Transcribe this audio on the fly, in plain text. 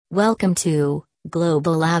Welcome to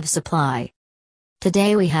Global Lab Supply.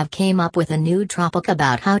 Today we have came up with a new topic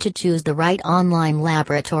about how to choose the right online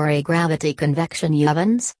laboratory gravity convection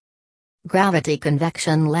ovens. Gravity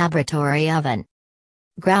convection laboratory oven.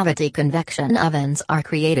 Gravity convection ovens are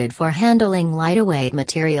created for handling lighter-weight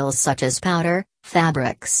materials such as powder,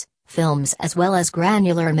 fabrics, films as well as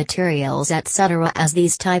granular materials etc. As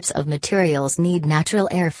these types of materials need natural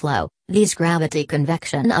airflow, these gravity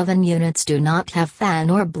convection oven units do not have fan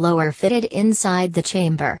or blower fitted inside the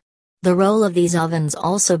chamber. The role of these ovens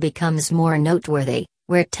also becomes more noteworthy,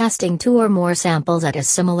 where testing two or more samples at a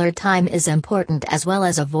similar time is important, as well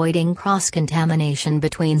as avoiding cross-contamination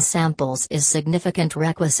between samples is significant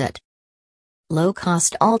requisite.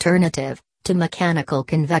 Low-cost alternative to mechanical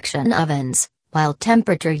convection ovens, while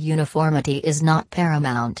temperature uniformity is not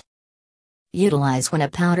paramount. Utilize when a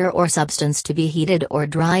powder or substance to be heated or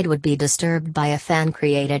dried would be disturbed by a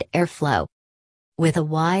fan-created airflow. With a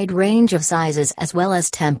wide range of sizes as well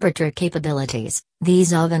as temperature capabilities,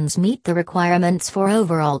 these ovens meet the requirements for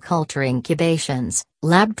overall culture incubations,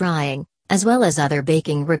 lab drying, as well as other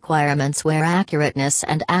baking requirements where accurateness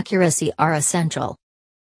and accuracy are essential.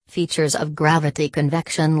 Features of gravity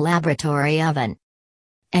convection laboratory oven: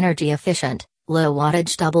 energy efficient, low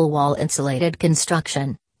wattage double wall insulated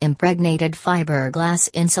construction, impregnated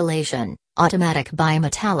fiberglass insulation, automatic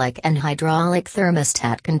bimetallic and hydraulic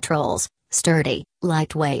thermostat controls, sturdy,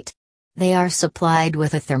 lightweight. They are supplied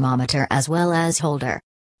with a thermometer as well as holder.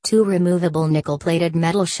 Two removable nickel-plated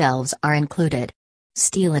metal shelves are included.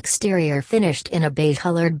 Steel exterior finished in a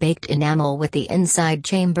beige-colored baked enamel with the inside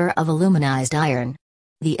chamber of aluminized iron.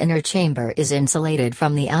 The inner chamber is insulated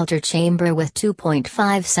from the outer chamber with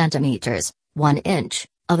 2.5 centimeters, 1 inch,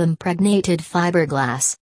 of impregnated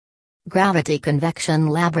fiberglass. Gravity convection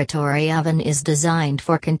laboratory oven is designed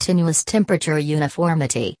for continuous temperature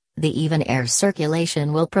uniformity. The even air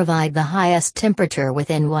circulation will provide the highest temperature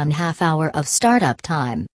within 1/2 hour of startup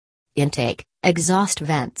time. Intake, exhaust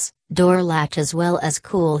vents, door latch as well as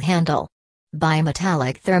cool handle.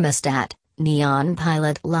 Bimetallic thermostat, neon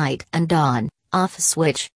pilot light and on/off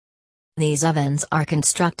switch. These ovens are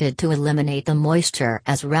constructed to eliminate the moisture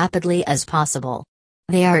as rapidly as possible.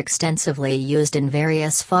 They are extensively used in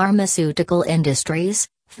various pharmaceutical industries,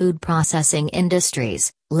 food processing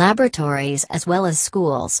industries, laboratories as well as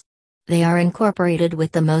schools. They are incorporated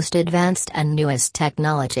with the most advanced and newest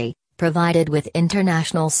technology, provided with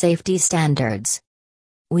international safety standards.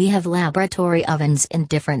 We have laboratory ovens in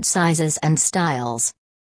different sizes and styles.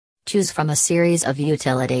 Choose from a series of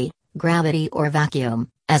utility, gravity or vacuum,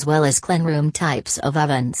 as well as cleanroom types of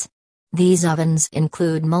ovens. These ovens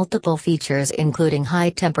include multiple features including high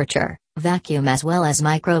temperature, vacuum as well as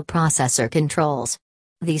microprocessor controls.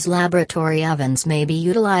 These laboratory ovens may be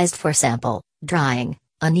utilized for sample, drying,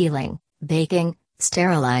 annealing, baking,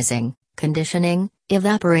 sterilizing, conditioning,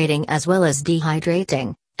 evaporating as well as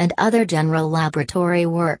dehydrating, and other general laboratory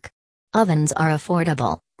work. Ovens are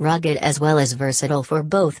affordable, rugged as well as versatile for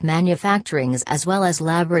both manufacturing as well as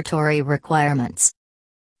laboratory requirements.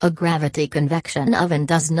 A gravity convection oven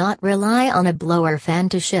does not rely on a blower fan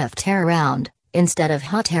to shift air around. Instead of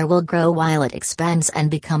hot air will grow while it expands and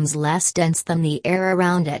becomes less dense than the air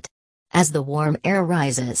around it. As the warm air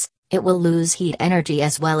rises, it will lose heat energy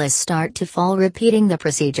as well as start to fall, repeating the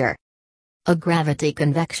procedure. A gravity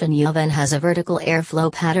convection oven has a vertical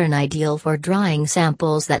airflow pattern ideal for drying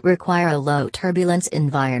samples that require a low turbulence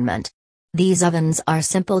environment. These ovens are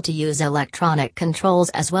simple to use electronic controls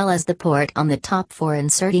as well as the port on the top for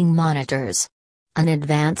inserting monitors. An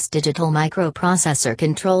advanced digital microprocessor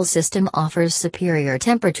control system offers superior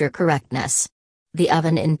temperature correctness. The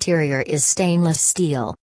oven interior is stainless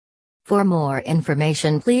steel. For more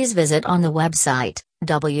information please visit on the website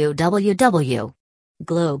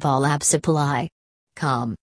www.globallabsupply.com.